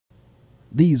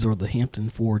These are the Hampton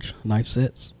Forge knife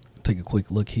sets. Take a quick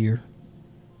look here.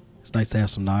 It's nice to have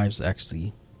some knives to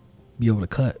actually be able to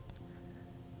cut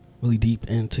really deep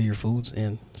into your foods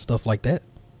and stuff like that.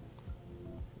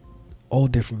 All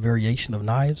different variation of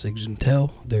knives. As you can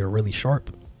tell, they're really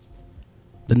sharp.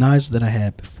 The knives that I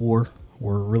had before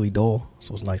were really dull,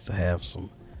 so it's nice to have some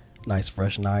nice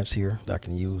fresh knives here that I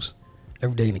can use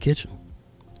every day in the kitchen.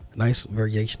 A nice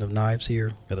variation of knives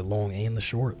here, got the long and the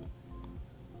short.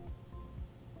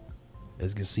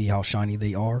 As you can see how shiny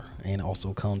they are, and it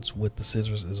also comes with the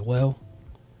scissors as well.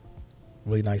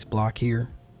 Really nice block here,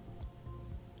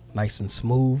 nice and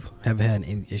smooth. Haven't had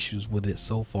any issues with it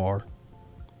so far.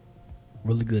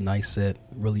 Really good, nice set,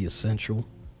 really essential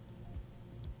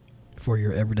for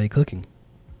your everyday cooking.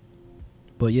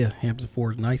 But yeah, Hampton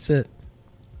Forge knife set,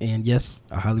 and yes,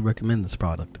 I highly recommend this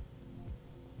product.